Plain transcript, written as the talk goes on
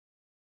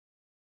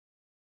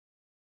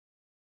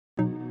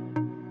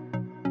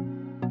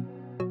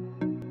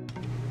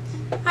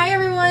Hi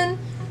everyone,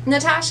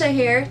 Natasha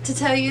here to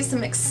tell you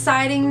some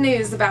exciting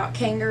news about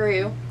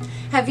Kangaroo.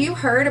 Have you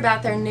heard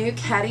about their new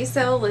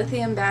CaddyCell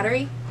Lithium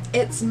Battery?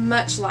 It's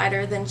much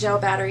lighter than gel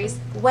batteries,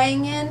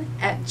 weighing in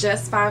at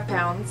just 5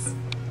 pounds.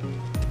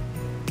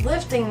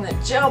 Lifting the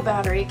gel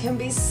battery can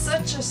be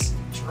such a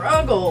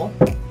struggle,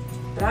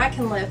 but I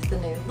can lift the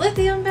new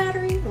lithium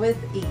battery with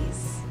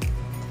ease.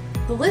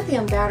 The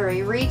lithium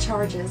battery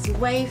recharges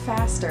way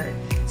faster,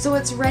 so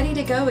it's ready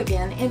to go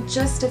again in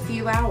just a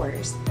few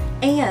hours.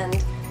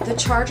 And the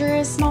charger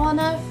is small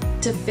enough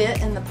to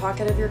fit in the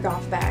pocket of your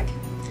golf bag.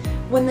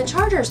 When the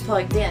charger is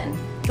plugged in,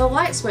 the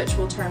light switch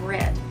will turn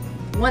red.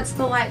 Once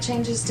the light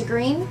changes to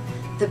green,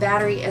 the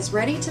battery is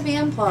ready to be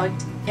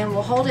unplugged and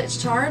will hold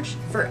its charge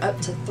for up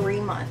to 3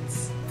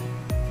 months.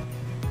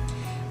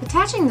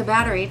 Attaching the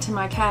battery to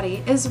my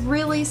caddy is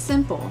really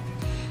simple.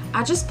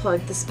 I just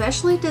plug the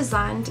specially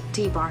designed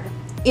T-bar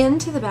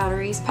into the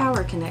battery's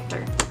power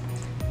connector,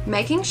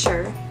 making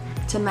sure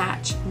to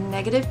match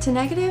negative to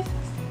negative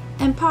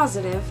and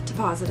positive to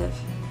positive.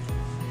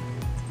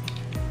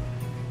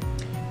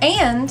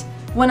 And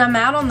when I'm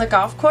out on the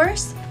golf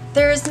course,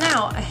 there is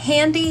now a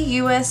handy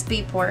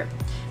USB port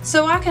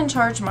so I can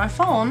charge my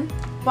phone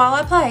while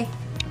I play.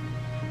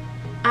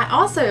 I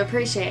also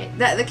appreciate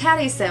that the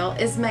CaddyCell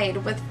is made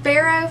with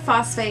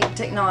ferro-phosphate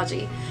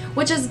technology,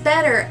 which is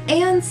better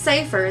and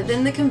safer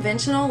than the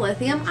conventional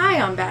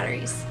lithium-ion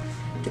batteries.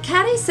 The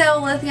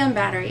CaddyCell Lithium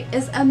Battery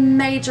is a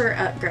major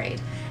upgrade,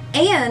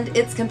 and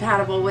it's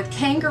compatible with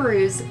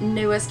Kangaroo's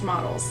newest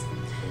models.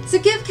 So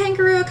give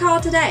Kangaroo a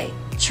call today.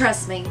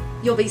 Trust me,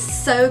 you'll be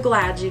so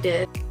glad you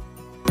did.